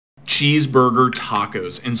cheeseburger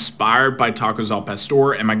tacos, inspired by tacos al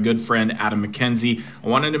pastor and my good friend Adam McKenzie. I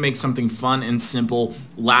wanted to make something fun and simple,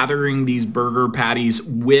 lathering these burger patties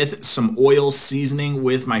with some oil seasoning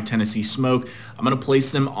with my Tennessee smoke. I'm gonna place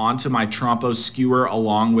them onto my trompo skewer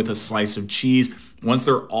along with a slice of cheese. Once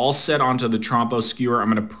they're all set onto the trompo skewer, I'm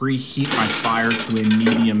gonna preheat my fire to a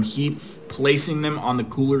medium heat, placing them on the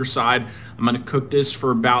cooler side. I'm gonna cook this for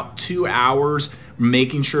about 2 hours,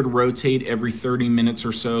 making sure to rotate every 30 minutes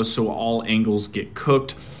or so all angles get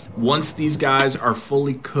cooked. Once these guys are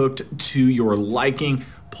fully cooked to your liking,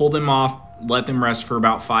 pull them off, let them rest for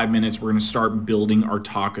about 5 minutes. We're gonna start building our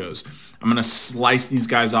tacos. I'm gonna slice these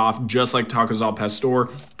guys off just like tacos al pastor,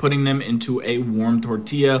 putting them into a warm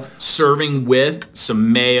tortilla, serving with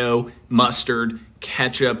some mayo, mustard,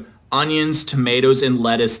 ketchup, onions, tomatoes, and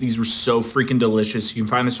lettuce. These were so freaking delicious. You can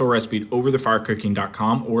find this whole recipe at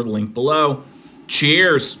overthefirecooking.com or the link below.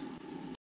 Cheers.